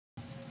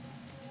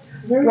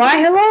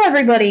Why, hello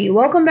everybody!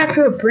 Welcome back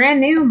to a brand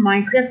new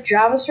Minecraft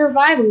Java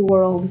survival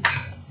world,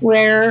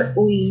 where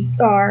we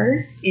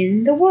are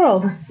in the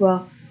world.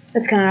 Well,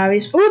 that's kind of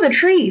obvious. Oh, the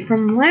tree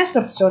from last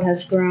episode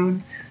has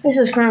grown. This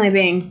is currently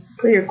being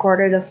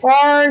pre-recorded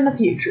far in the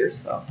future,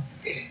 so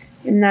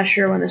I'm not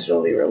sure when this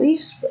will be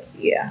released, but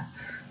yeah.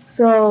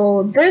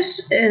 So,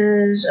 this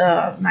is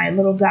my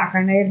little dock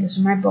I made. This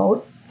is my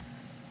boat.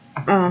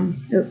 I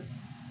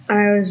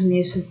was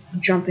used to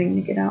jumping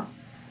to get out.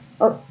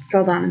 Oh,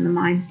 fell down in the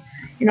mine.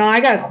 You know,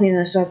 I gotta clean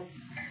this up.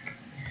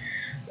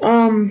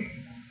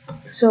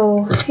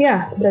 So,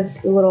 yeah,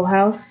 that's the little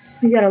house.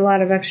 We got a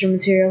lot of extra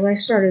materials. I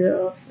started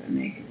off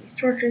making these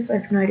torches. I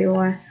have no idea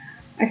why.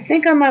 I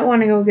think I might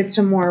want to go get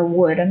some more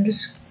wood. I'll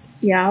just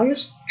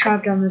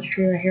chop down this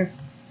tree right here.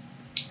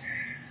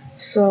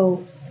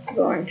 So,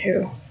 going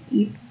to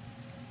eat.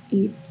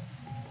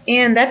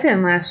 And that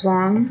didn't last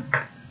long.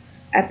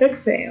 Epic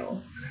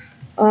fail.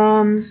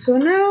 So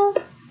now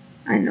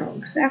I know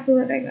exactly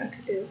what I got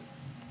to do.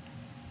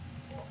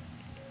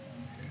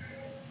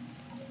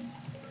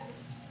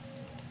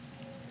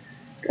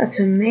 Got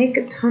to make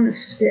a ton of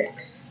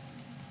sticks.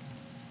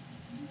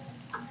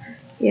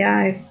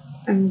 Yeah,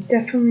 I'm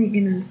definitely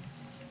gonna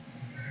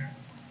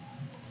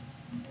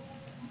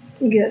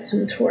get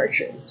some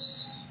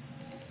torches.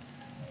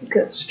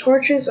 Because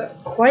torches are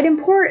quite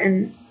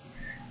important,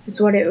 is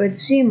what it would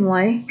seem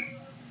like.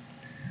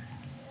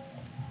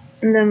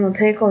 And then we'll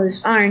take all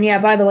this iron. Yeah,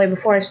 by the way,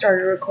 before I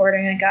started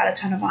recording, I got a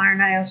ton of iron.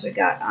 I also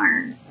got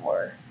armor.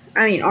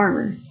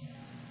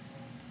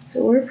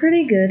 So we're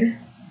pretty good.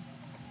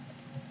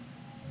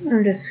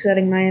 I'm just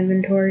setting my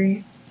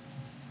inventory.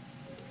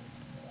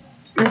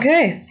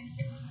 Okay.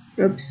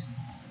 Oops.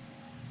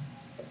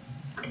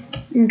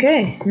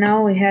 Okay,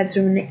 now we had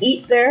something to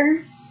eat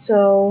there.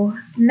 So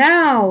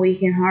now we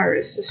can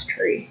harvest this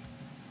tree.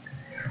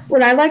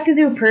 What I like to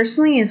do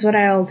personally is what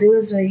I'll do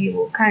is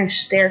a kind of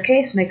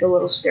staircase, make a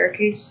little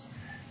staircase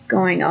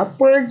going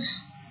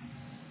upwards.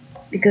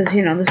 Because,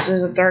 you know, this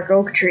is a dark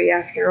oak tree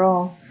after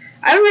all.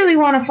 I really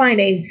want to find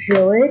a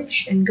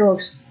village and go...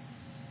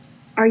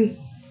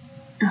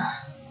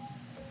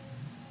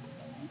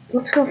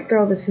 Let's go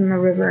throw this in the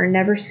river and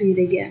never see it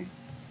again.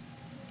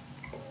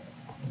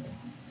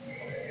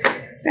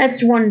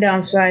 That's one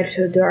downside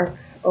to dark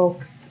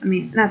oak. I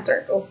mean, not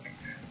dark oak,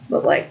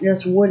 but like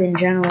just wood in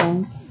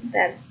general.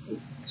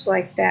 It's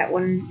like that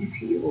one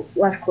if you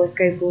left click,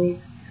 I believe.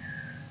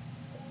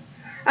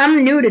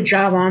 I'm new to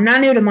Java. I'm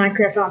not new to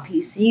Minecraft on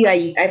PC.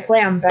 I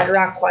play on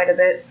Bedrock quite a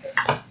bit.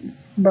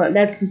 But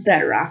that's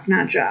Bedrock,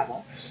 not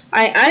Java.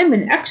 I'm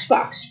an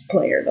Xbox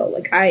player, though.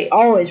 Like, I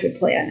always would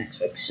play on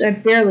Xbox. I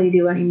barely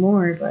do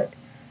anymore, but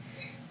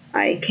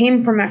I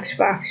came from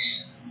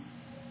Xbox.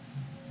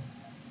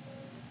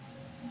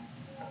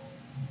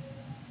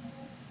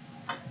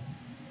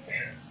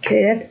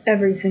 Okay, that's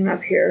everything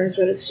up here, is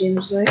what it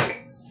seems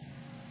like.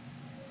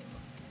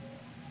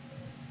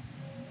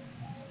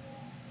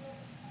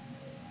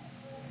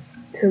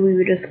 So we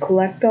would just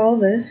collect all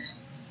this.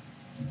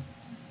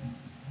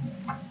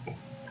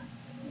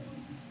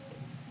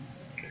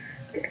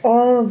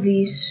 All of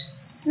these.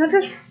 I'll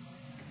just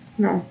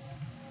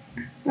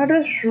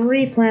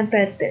replant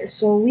that there.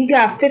 So we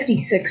got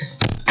 56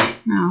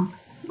 now.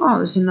 Oh,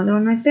 there's another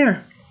one right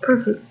there.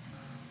 Perfect.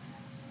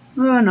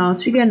 Oh no,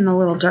 it's getting a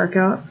little dark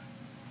out.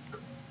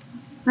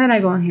 How'd I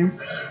go in here?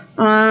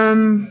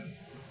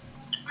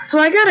 So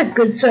I got a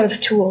good set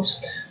of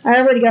tools. I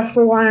already got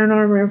full iron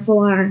armor and full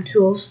iron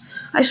tools.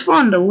 I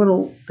spawned a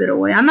little bit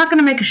away. I'm not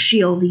gonna make a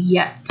shield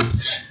yet.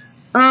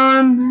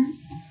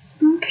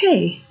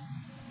 Okay.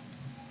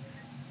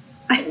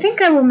 I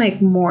think I will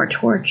make more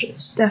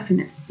torches.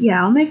 Definitely.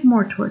 Yeah, I'll make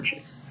more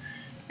torches.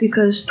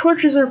 Because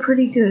torches are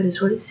pretty good,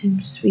 is what it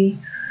seems to be.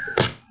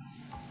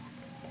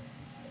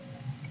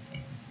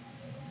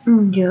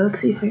 Yeah,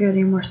 let's see if I got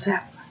any more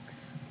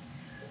saplings.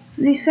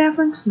 Any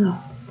saplings? No.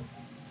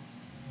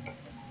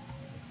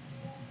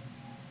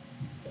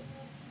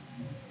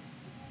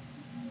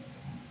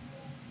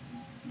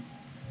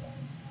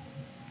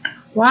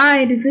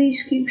 Why do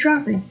these keep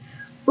dropping?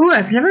 Ooh,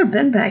 I've never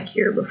been back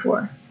here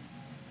before.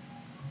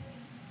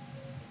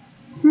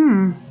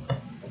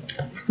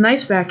 It's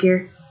nice back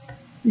here.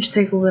 Let's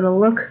take a little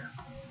look.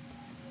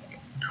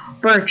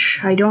 Birch.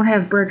 I don't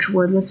have birch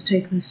wood. Let's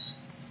take this.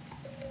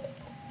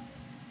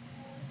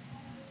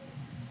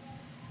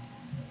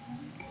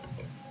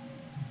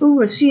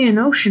 Ooh, I see an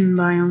ocean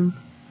biome.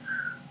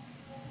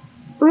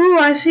 Ooh,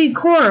 I see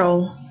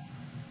coral.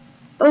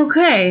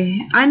 Okay,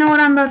 I know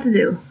what I'm about to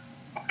do.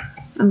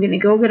 I'm gonna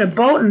go get a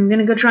boat and I'm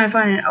gonna go try and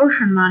find an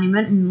ocean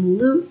monument and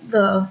loot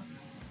the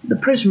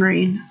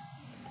prismarine.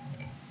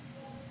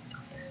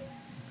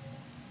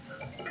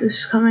 This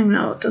is coming?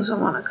 No, it doesn't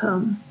want to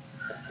come.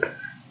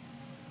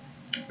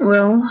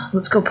 Well,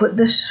 let's go put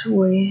this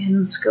away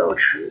and let's go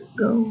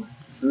through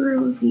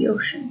the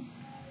ocean.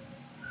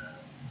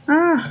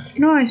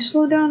 No, I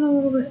slowed down a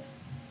little bit.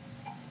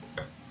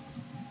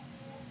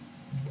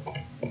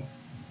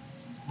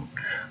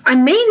 I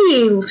may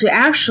be able to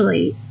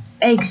actually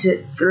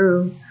exit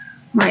through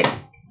my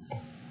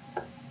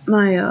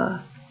my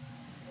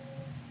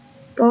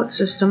boat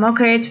system.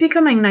 Okay, it's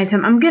becoming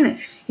nighttime.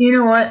 You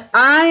know what?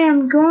 I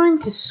am going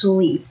to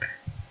sleep.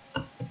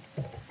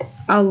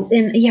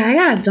 Yeah, I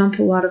gotta dump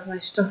a lot of my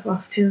stuff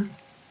off too.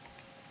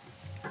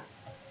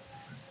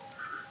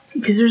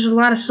 Because there's a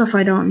lot of stuff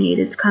I don't need.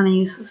 It's kind of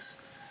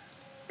useless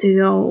to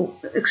go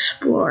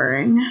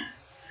exploring.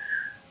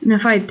 And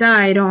if I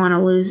die, I don't want to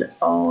lose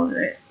all of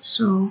it.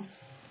 So,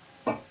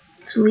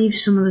 let's leave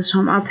some of this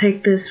home. I'll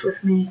take this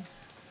with me.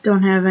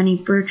 Don't have any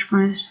birch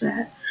minus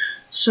that.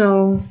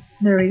 So,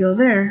 there we go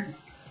there.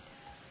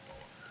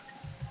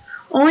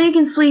 Only you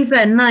can sleep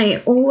at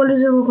night. Oh, what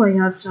does it look like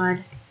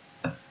outside?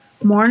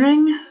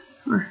 Morning?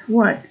 Or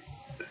what?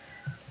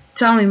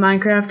 Tell me,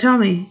 Minecraft, tell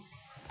me.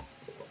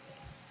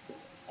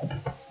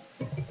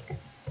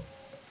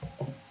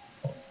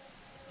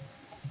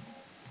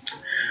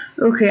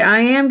 Okay, I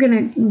am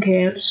gonna...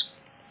 Okay,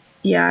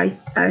 yeah,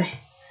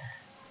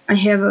 I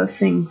have a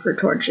thing for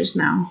torches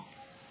now.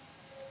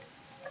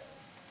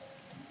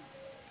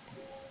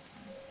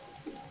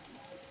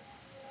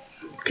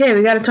 Okay,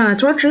 we got a ton of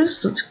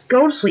torches. Let's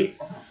go to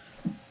sleep.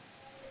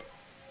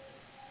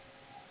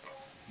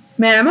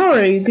 Man, I'm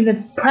already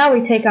gonna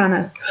probably take on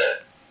a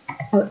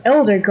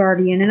Elder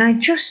Guardian, and I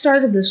just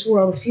started this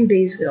world a few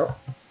days ago.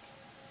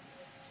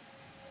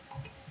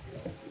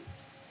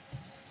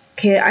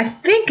 Okay, I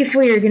think if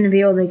we were gonna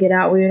be able to get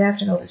out, we would have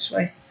to go this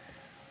way.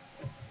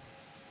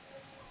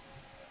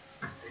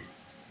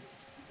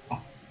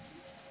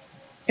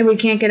 If we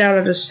can't get out,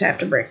 I'll just have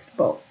to break the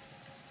boat.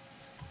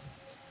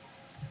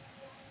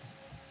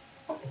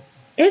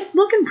 It's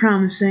looking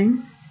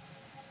promising.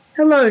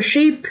 Hello,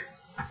 sheep.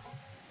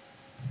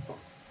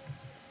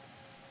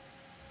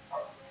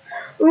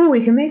 Ooh,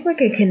 we can make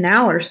like a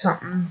canal or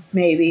something,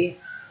 maybe.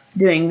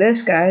 Doing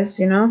this, guys,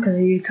 you know,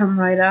 because you come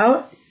right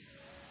out.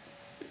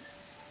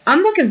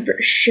 I'm looking for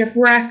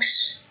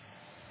shipwrecks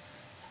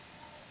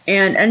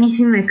and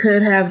anything that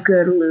could have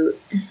good loot.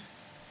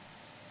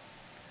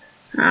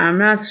 I'm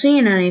not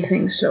seeing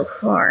anything so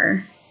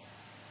far.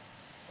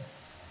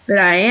 But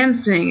I am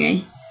seeing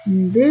a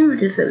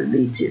beautiful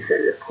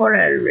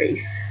coral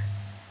reef.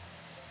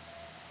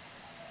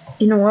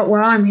 You know what?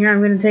 While I'm here, I'm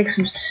going to take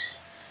some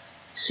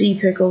sea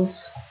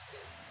pickles.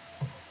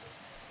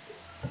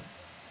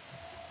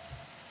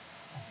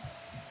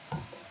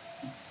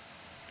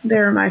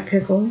 There are my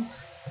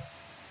pickles.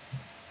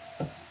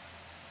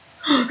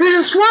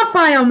 There's a swamp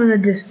biome in the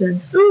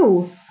distance.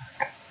 Ooh,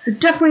 we're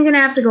definitely going to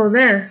have to go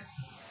there.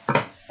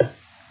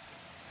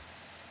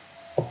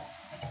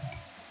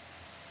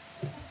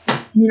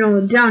 You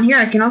know, down here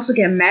I can also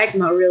get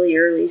magma really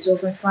early, so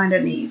if I find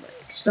any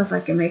stuff, I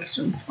can make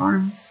some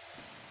farms.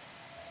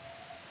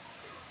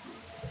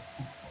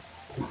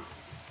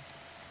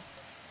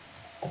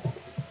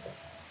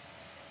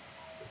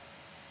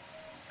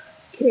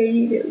 Okay, I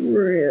need to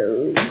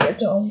really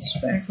get all this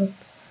back up.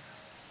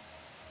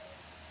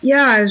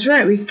 Yeah, I was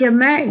right, we can get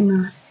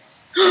magma.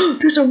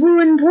 There's a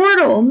ruined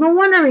portal! No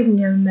wonder we can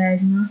get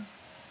magma.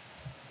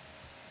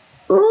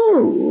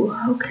 Ooh,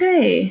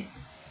 okay.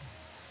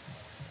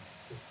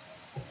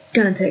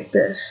 Gonna take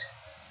this.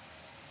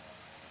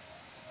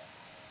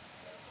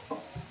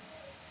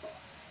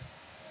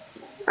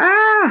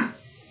 Ah!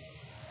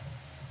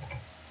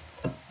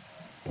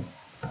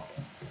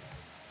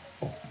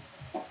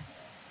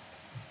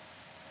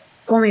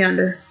 Pull me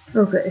under.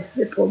 Okay,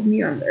 it pulled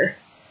me under.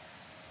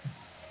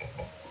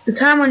 The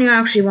time when you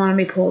actually want to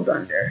be pulled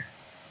under.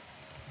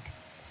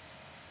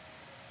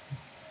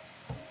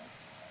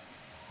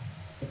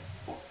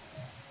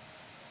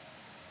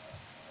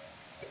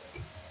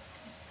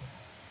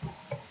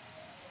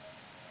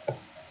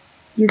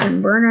 You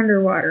can burn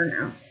underwater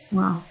now.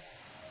 Wow.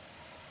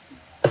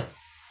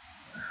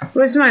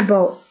 Where's my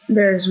boat?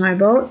 There's my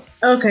boat.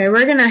 Okay,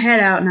 we're gonna head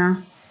out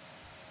now.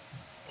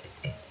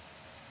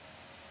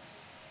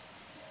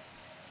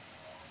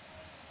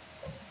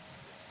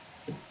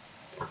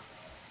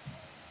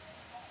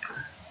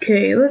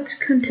 Okay, let's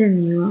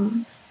continue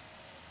on.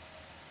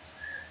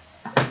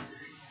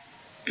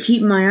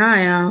 Keep my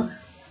eye out.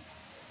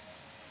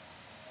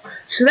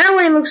 So that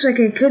way it looks like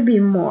it could be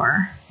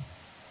more.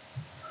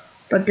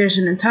 But there's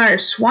an entire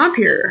swamp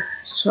here,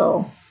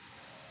 so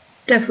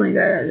definitely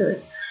gotta do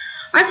it.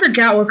 I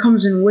forgot what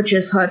comes in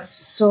witches' huts,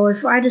 so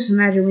if I just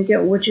imagine we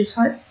get witches'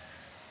 hut,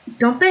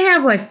 don't they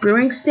have like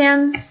brewing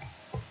stands?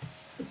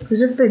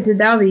 Because if they did,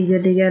 that would be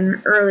good to get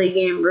an early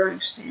game brewing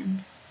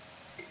stand.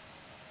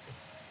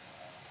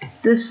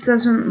 This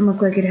doesn't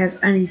look like it has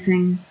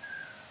anything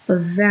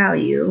of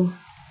value.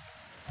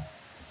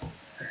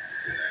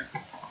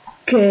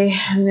 Okay,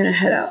 I'm gonna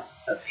head out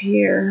of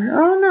here.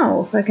 Oh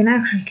no, if I can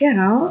actually get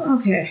out.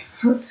 Okay,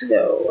 let's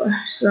go.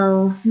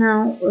 So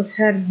now let's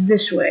head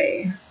this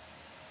way.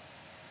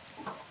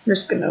 I'm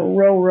just gonna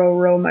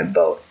row my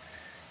boat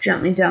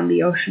gently down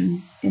the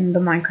ocean in the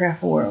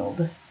Minecraft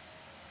world.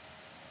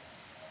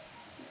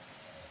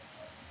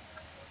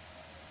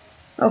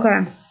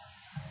 Okay.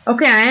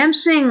 Okay, I am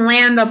seeing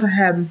land up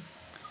ahead.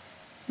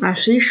 I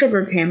see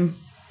sugarcane.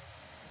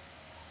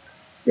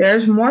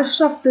 There's more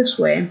stuff this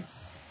way.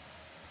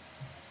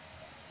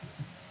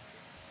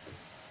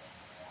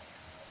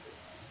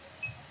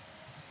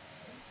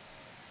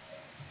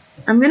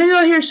 I'm gonna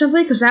go here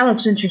simply because that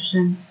looks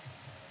interesting.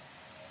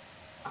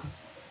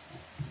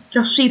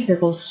 Just sea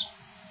pickles.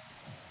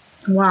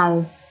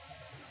 Wow.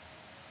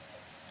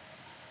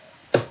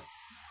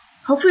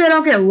 Hopefully I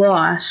don't get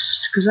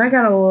lost, because I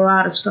got a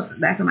lot of stuff at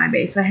the back of my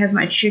base. I have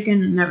my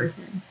chicken and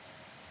everything.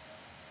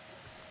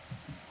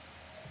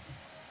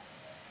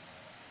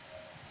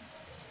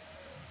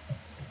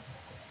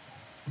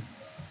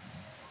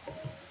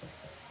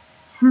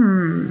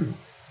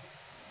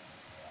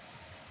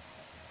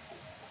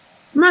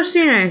 I'm not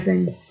seeing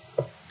anything.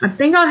 I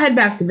think I'll head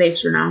back to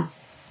base for now.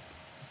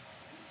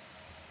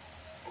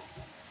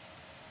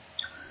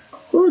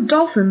 Ooh,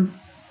 dolphin.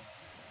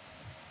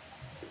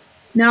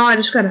 Now I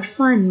just gotta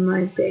find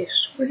my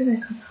base. Where did I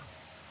come from?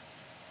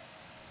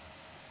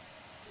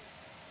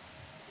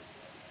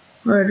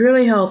 What would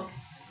really help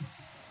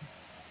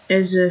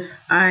is if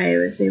I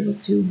was able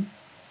to...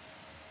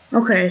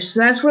 Okay, so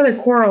that's where the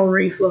coral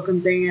reef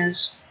looking thing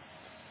is.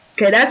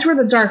 Okay, that's where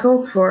the dark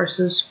oak forest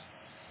is.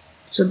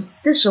 So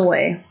this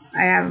away,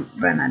 I haven't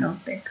been, I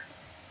don't think.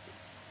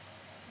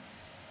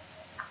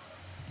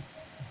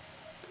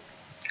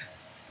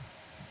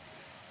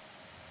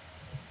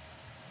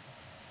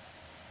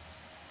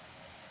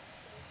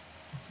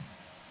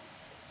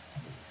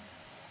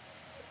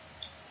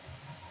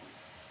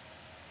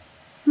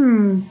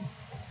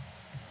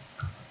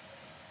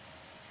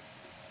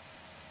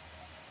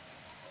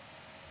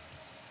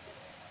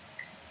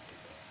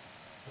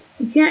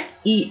 You can't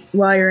eat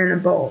while you're in a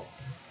boat.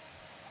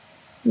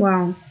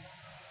 Wow.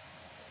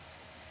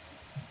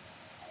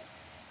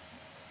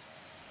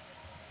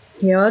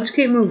 Yeah, let's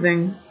keep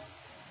moving.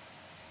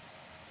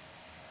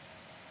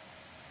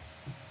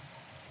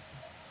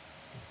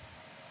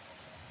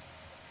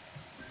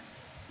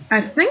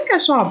 I think I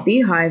saw a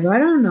beehive, I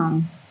don't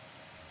know.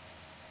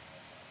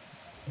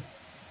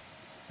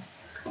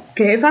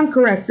 Okay, if I'm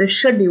correct, this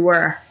should be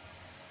where.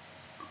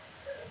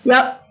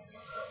 Yep.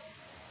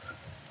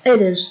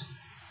 It is.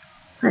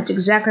 That's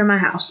exactly my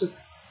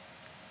house.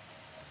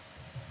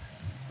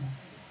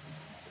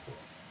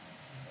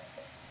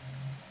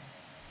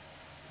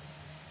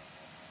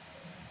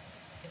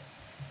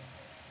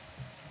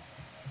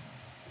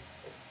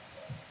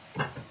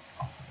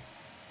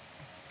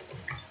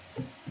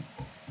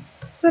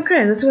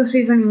 Okay, let's go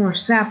see if any more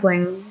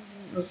sapling.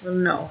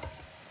 No.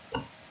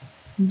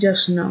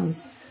 Just no.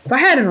 If I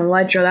had an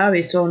elytra, that would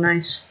be so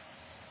nice.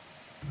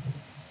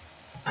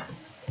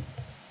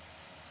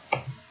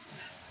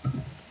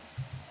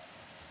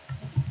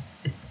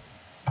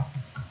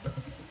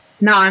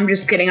 No, I'm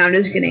just kidding. I'm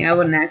just kidding. I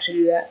wouldn't actually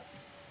do that.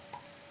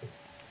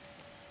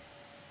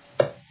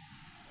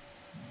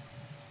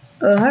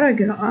 How do I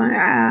get on?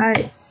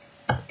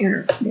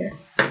 Enter. Yeah.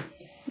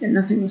 Yeah,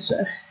 nothing was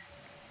said.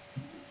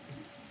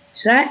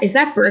 Is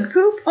that bird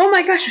poop? Oh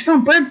my gosh, I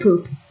found bird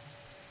poop.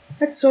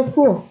 That's so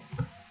cool.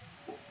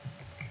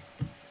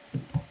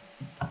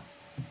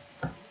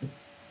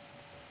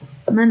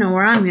 I know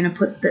where I'm gonna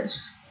put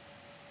this.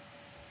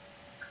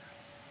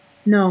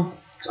 No,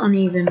 it's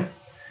uneven.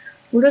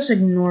 We'll just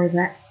ignore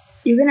that.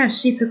 You're gonna have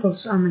sea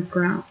pickles on the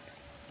ground.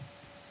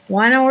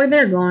 Well, I know where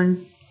they're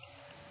going.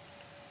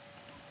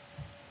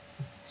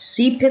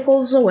 Sea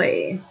pickles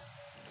away.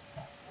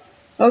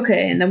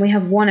 Okay, and then we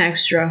have one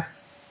extra.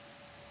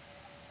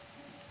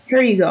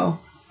 Here you go.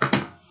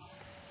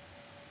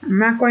 I'm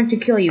not going to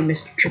kill you,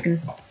 Mr. Chicken.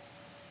 I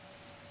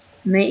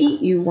may eat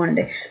you one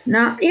day.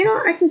 Now, you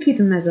know, I can keep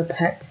him as a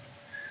pet.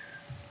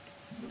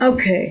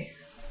 Okay.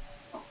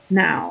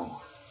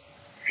 Now,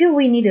 I feel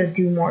we need to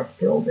do more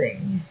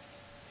building.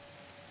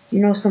 You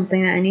know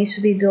something that needs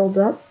to be built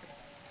up?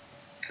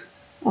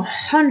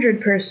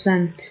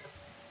 100%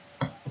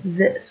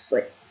 this.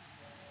 Like,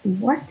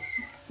 what?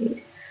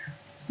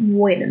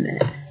 Wait a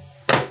minute.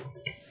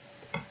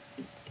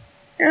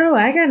 Oh,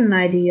 I got an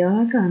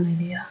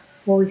idea.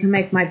 Well, we can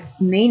make my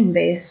main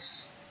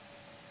base.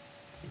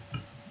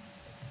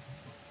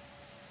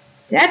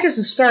 That's just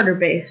a starter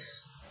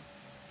base.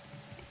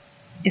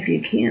 If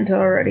you can't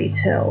already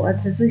tell,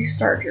 let's at least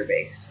start your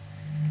base.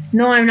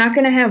 No, I'm not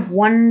gonna have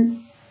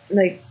one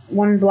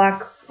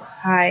block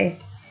high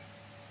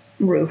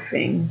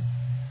roofing.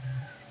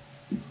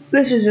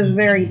 This is just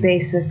very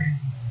basic.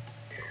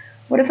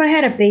 What if I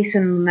had a base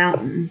in the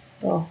mountain,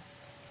 though?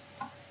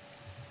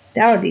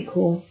 That would be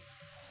cool.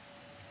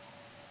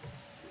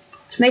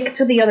 Let's make it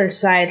to the other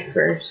side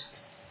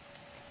first.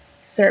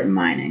 Start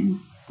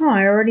mining. Oh,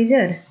 I already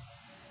did.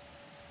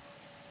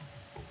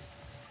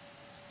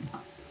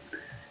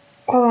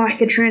 Oh, I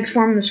could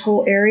transform this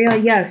whole area?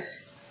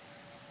 Yes.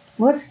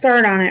 Let's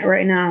start on it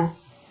right now.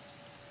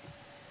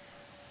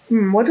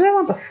 What do I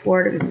want the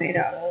floor to be made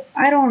out of?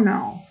 I don't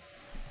know.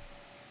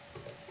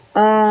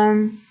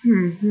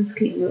 Let's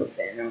keep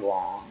moving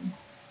along.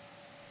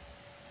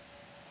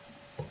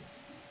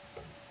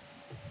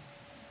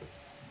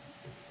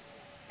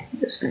 I'm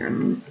just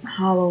gonna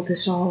hollow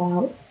this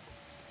all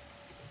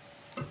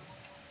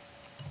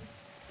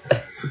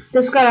out.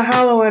 Just gotta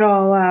hollow it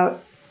all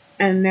out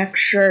and make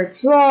sure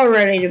it's all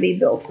ready to be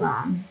built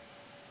on.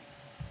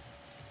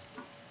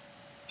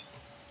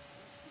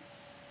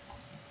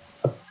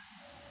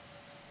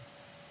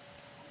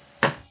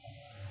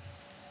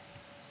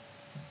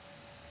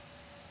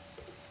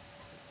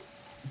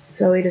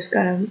 So we just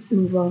gotta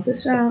move all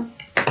this out.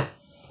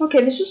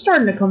 Okay, this is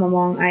starting to come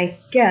along, I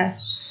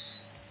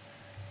guess.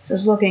 This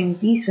is looking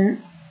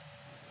decent.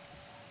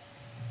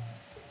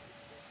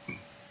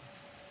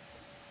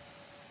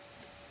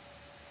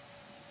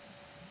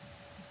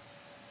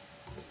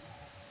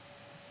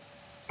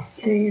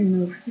 Okay,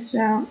 move this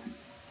out.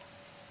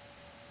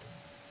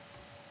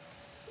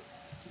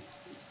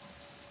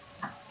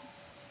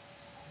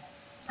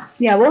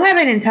 Yeah, we'll have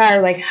an entire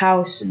like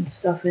house and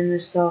stuff in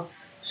this though,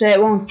 so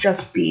it won't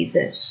just be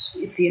this,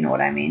 if you know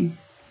what I mean.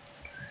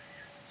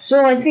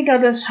 So I think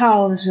I'll just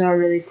hollow this out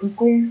really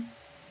quickly,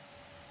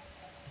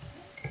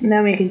 and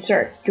then we can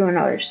start doing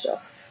other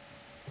stuff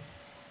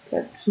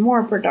that's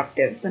more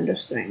productive than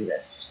just doing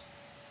this.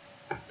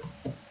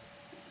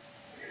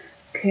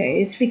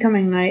 Okay, it's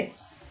becoming night.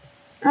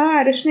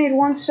 I just need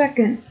 1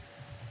 second.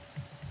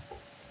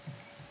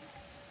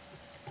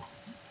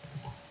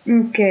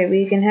 Okay,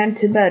 we can head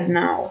to bed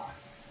now.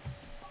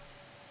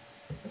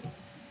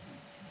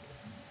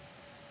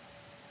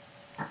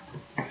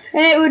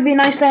 And it would be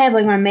nice to have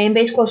like my main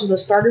base close to the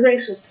starter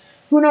base, because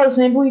who knows,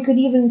 maybe we could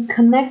even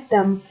connect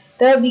them.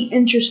 That would be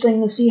interesting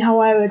to see how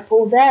I would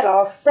pull that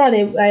off, but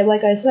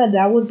like I said,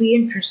 that would be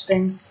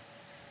interesting.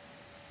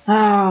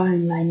 Ah,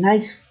 and my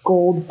nice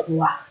gold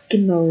block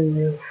in the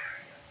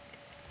roof.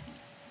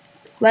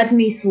 Let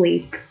me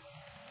sleep.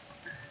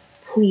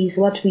 Please,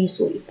 let me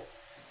sleep.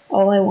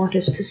 All I want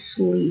is to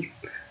sleep.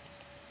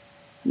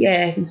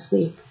 Yeah, I can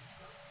sleep.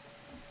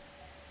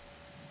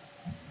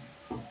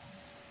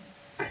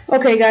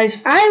 Okay,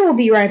 guys, I will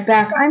be right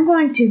back. I'm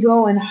going to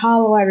go and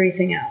hollow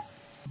everything out.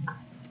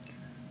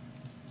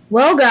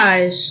 Well,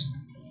 guys,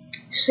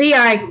 see,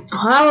 I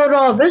hollowed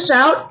all this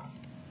out,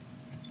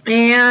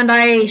 and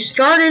I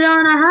started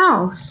on a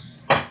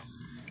house.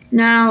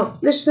 Now,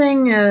 this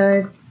thing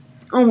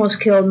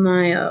almost killed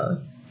my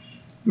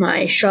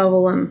my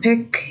shovel and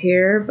pick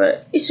here,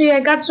 but you see, I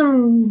got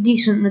some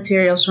decent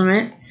materials from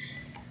it.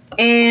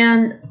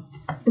 And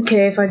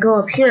okay, if I go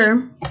up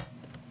here,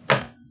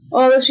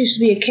 oh, this used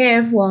to be a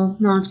cave. Well,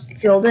 now it's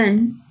filled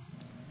in.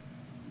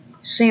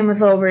 Same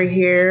with over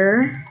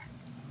here.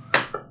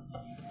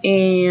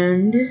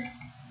 And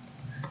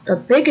the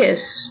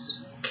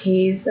biggest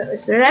cave that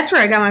was there. That's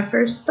where I got my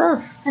first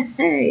stuff.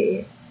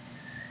 Hey.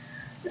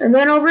 And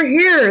then over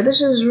here,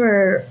 this is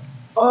where,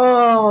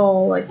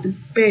 oh, like the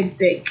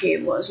big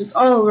cave was. It's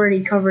all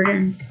already covered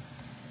in.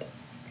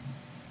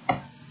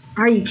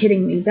 Are you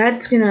kidding me?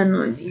 That's gonna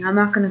annoy me. I'm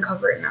not gonna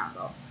cover it now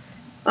though.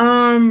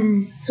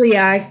 So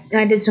yeah,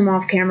 I did some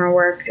off-camera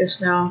work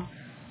just now.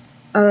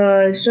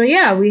 So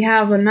yeah, we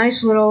have a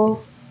nice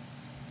little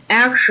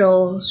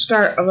actual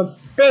start of a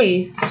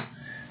base.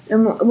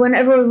 And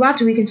whenever we want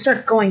to, we can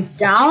start going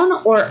down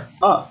or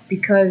up.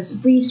 Because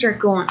if we start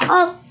going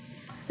up,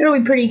 it'll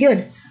be pretty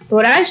good. But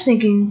what I was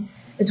thinking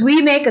is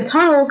we make a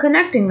tunnel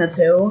connecting the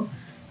two.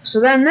 So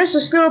then this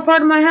is still a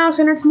part of my house,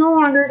 and it's no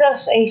longer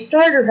just a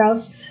starter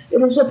house.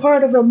 It is a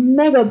part of a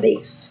mega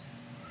base.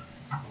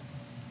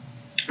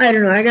 I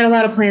don't know, I got a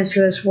lot of plans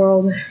for this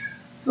world.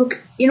 Okay,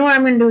 you know what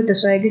I'm going to do with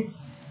this egg?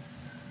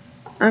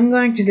 I'm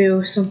going to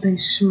do something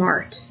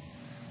smart.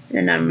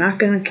 And I'm not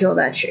going to kill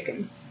that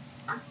chicken.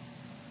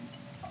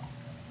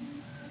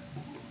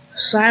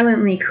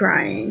 Silently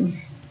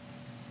crying.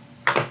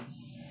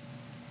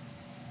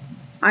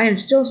 I am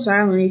still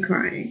silently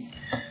crying.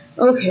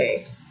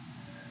 Okay.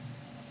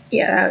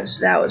 Yeah,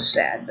 that was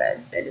sad. That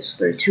I just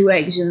threw 2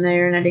 eggs in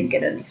there and I didn't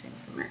get anything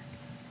from it.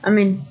 I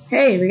mean,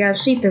 hey, we got a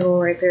sea pickle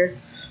right there.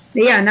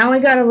 But yeah, now we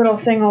got a little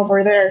thing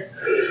over there.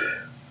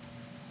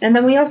 And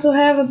then we also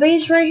have a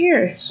base right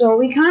here. So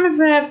we kind of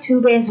have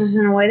 2 bases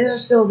in a way. This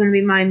is still going to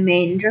be my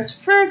main,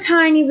 just for a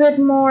tiny bit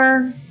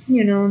more,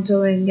 you know,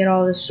 until we can get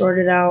all this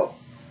sorted out.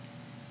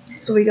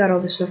 So we got all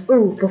this stuff.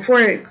 Ooh, before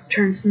it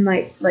turns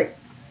night, like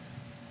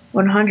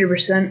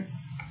 100%,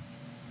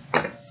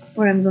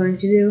 what I'm going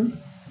to do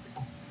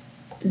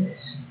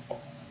is...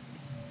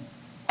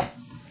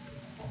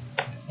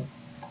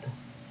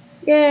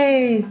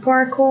 Yay,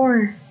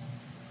 parkour.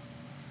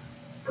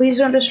 Please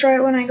don't destroy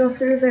it when I go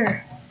through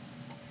there.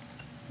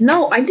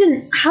 No, I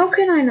didn't. How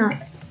can I not?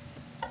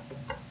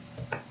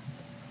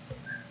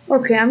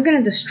 Okay, I'm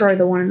gonna destroy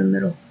the one in the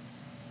middle.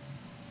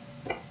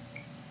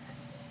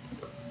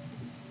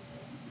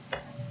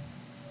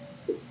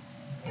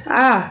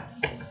 Ah.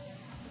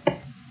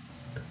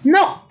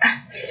 No.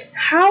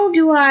 How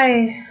do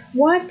I...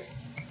 What?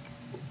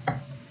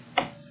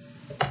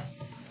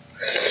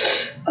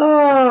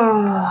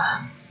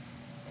 Oh.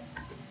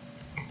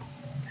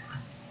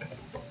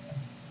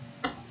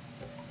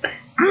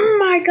 Oh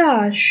my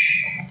gosh.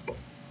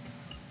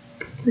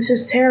 This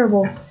is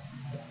terrible.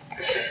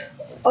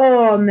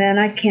 Oh man,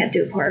 I can't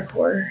do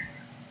parkour.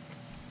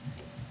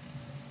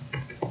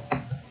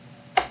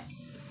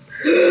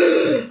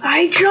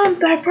 I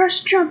jumped! I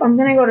pressed jump! I'm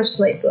gonna go to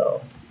sleep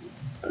though.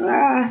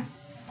 Ah.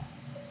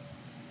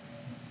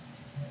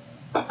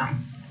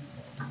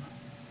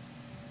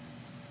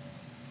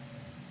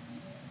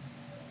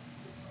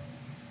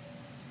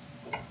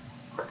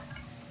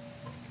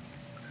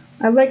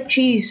 I like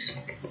cheese.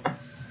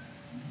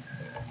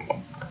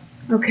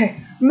 Okay,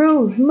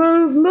 move,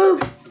 move,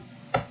 move.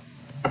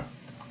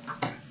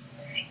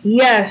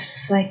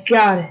 Yes, I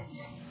got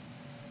it.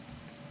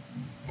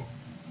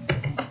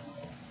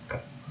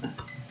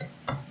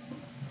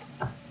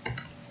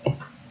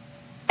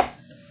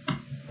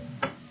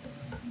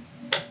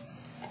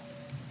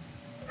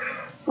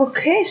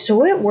 Okay,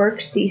 so it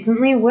works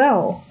decently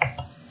well.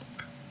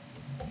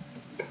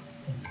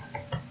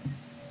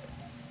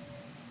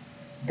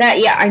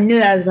 Yeah, I knew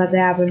that was about to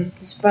happen.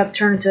 It's about to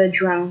turn into a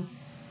drone.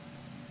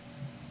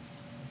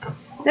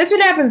 That's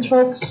what happens,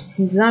 folks.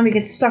 When the zombie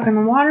gets stuck in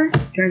the water,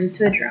 turns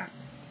into a drone.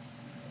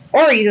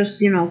 Or you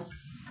just,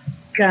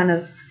 kind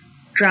of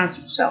drowns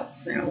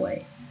himself in a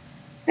way.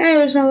 Hey,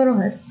 there's my little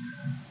head.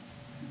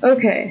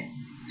 Okay,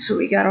 so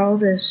we got all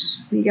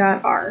this. We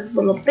got our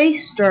little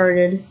base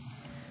started.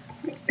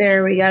 Right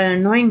there, we got an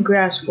annoying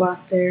grass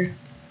block there.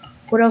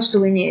 What else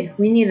do we need?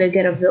 We need to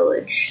get a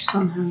village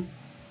somehow.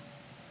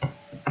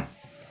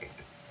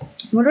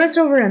 What's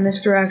over in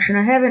this direction?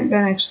 I haven't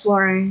been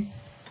exploring.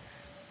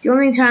 The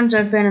only times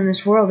I've been in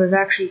this world have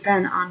actually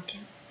been on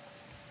camp.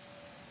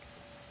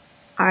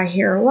 I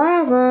hear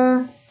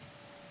lava.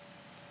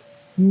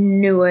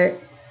 Knew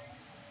it.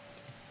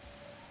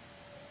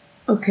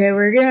 Okay,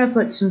 we're gonna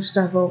put some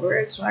stuff over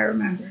it so I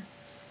remember.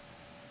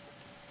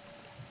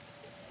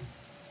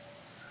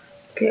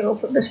 Okay, we'll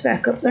put this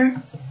back up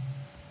there.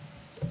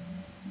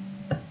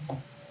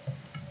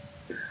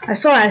 I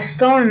saw that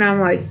stone and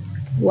I'm like,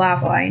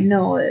 lava, I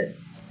know it.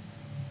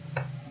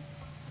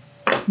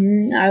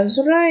 I was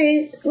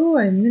right. Oh,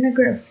 I'm gonna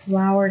grab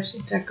flowers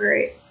to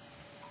decorate.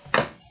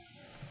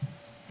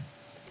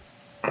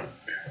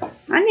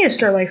 I need to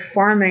start like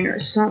farming or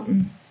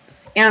something.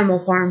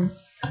 Animal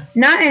farms.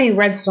 Not any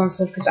redstone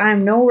stuff because I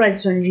am no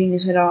redstone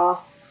genius at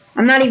all.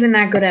 I'm not even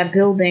that good at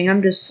building.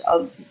 I'm just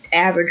an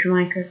average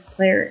Minecraft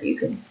player, you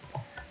could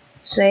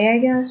say, I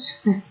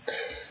guess.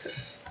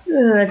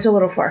 It's a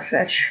little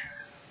far-fetched.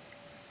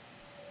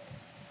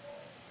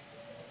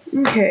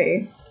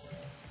 Okay.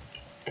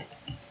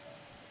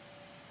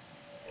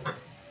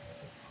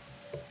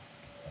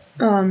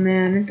 Oh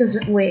man, it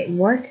doesn't. Wait,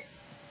 what?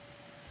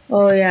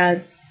 Oh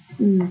yeah.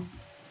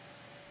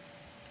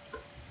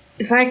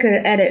 If I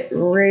could edit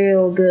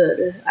real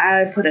good,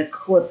 I would put a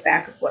clip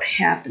back of what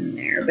happened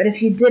there. But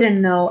if you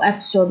didn't know,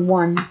 episode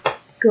 1,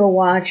 go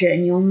watch it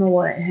and you'll know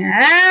what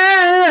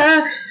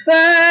happened.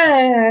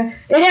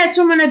 It had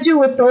something to do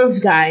with those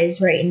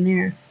guys right in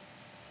there.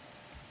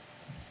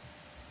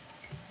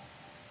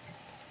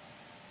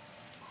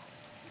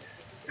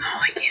 Oh,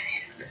 I can't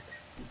hit him.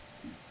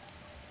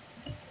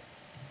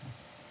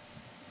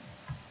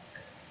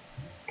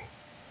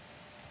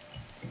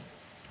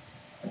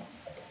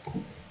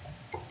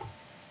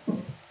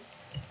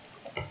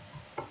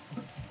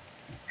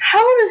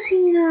 How does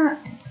he not?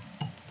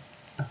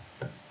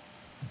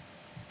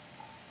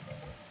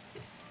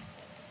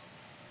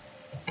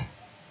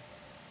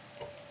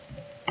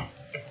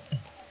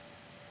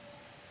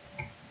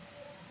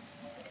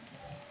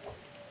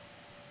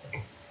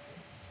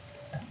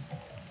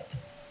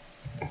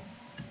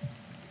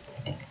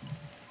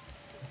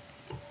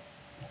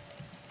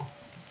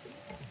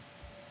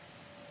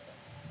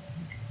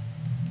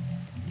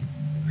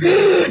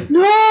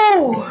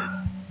 No!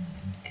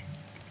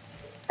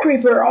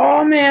 Creeper,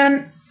 oh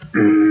man.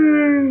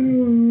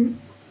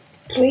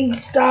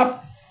 Please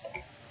stop.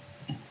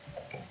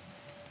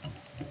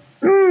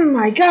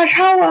 My gosh,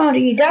 how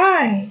did he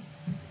die?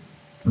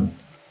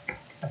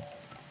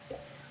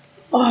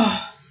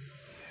 Oh,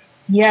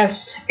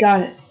 yes,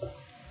 got it.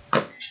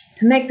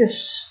 To make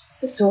this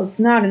so it's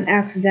not an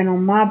accidental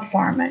mob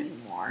farm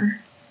anymore,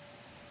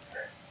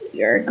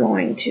 we are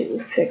going to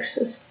fix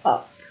this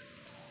up.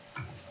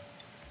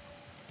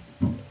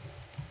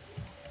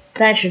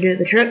 That should do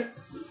the trick.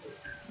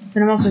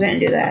 And I'm also going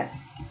to do that.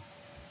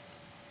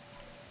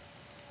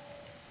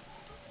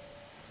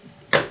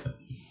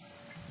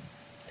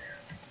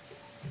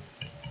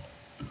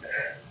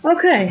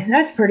 Okay,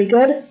 that's pretty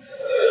good.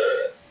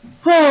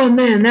 Oh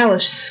man, that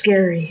was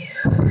scary.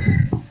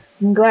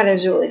 I'm glad I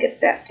was able to get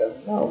that done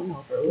well and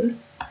over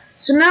with.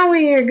 So now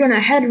we are going to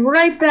head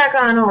right back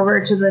on over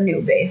to the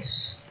new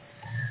base.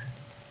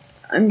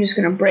 I'm just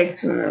going to break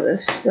some of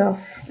this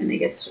stuff and to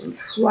get some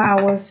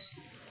flowers.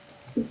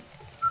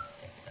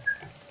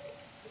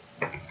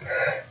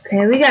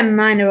 Okay, we got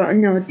 9 of...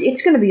 No,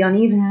 it's going to be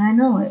uneven and I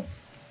know it.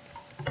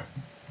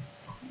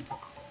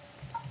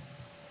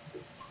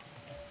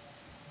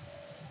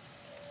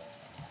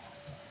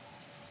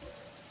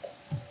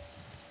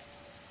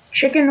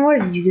 Chicken, what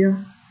did you do?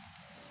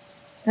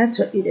 That's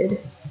what you did.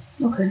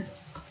 Okay.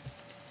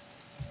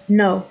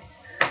 No.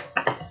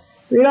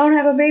 We don't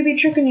have a baby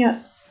chicken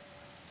yet.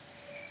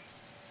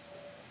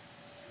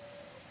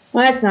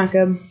 Well, that's not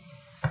good.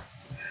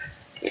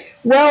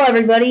 Well,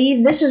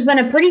 everybody, this has been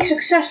a pretty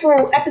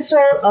successful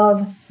episode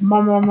of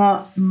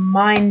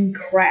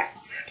Minecraft.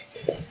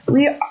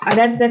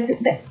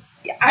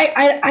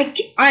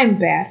 I'm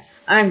bad.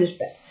 I'm just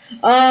bad.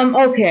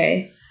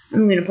 Okay.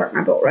 I'm gonna park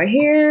my boat right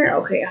here.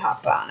 Okay,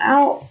 hop on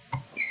out.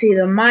 You see,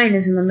 the mine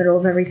is in the middle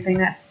of everything.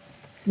 That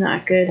It's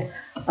not good.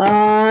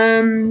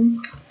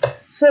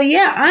 So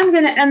yeah, I'm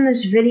gonna end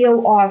this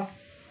video off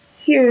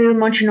here,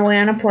 munching away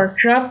on a pork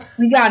chop.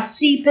 We got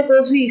sea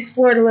pickles. We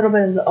explored a little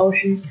bit of the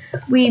ocean.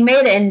 We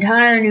made an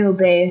entire new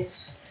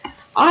base.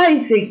 I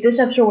think this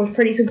episode was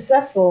pretty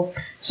successful.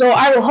 So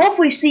I will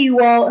hopefully see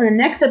you all in the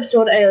next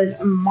episode of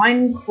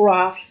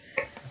Minecraft.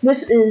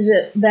 This is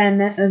Ben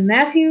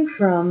Matthew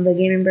from the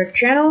Gaming Brick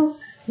channel.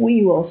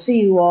 We will see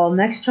you all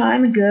next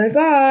time.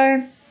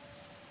 Goodbye.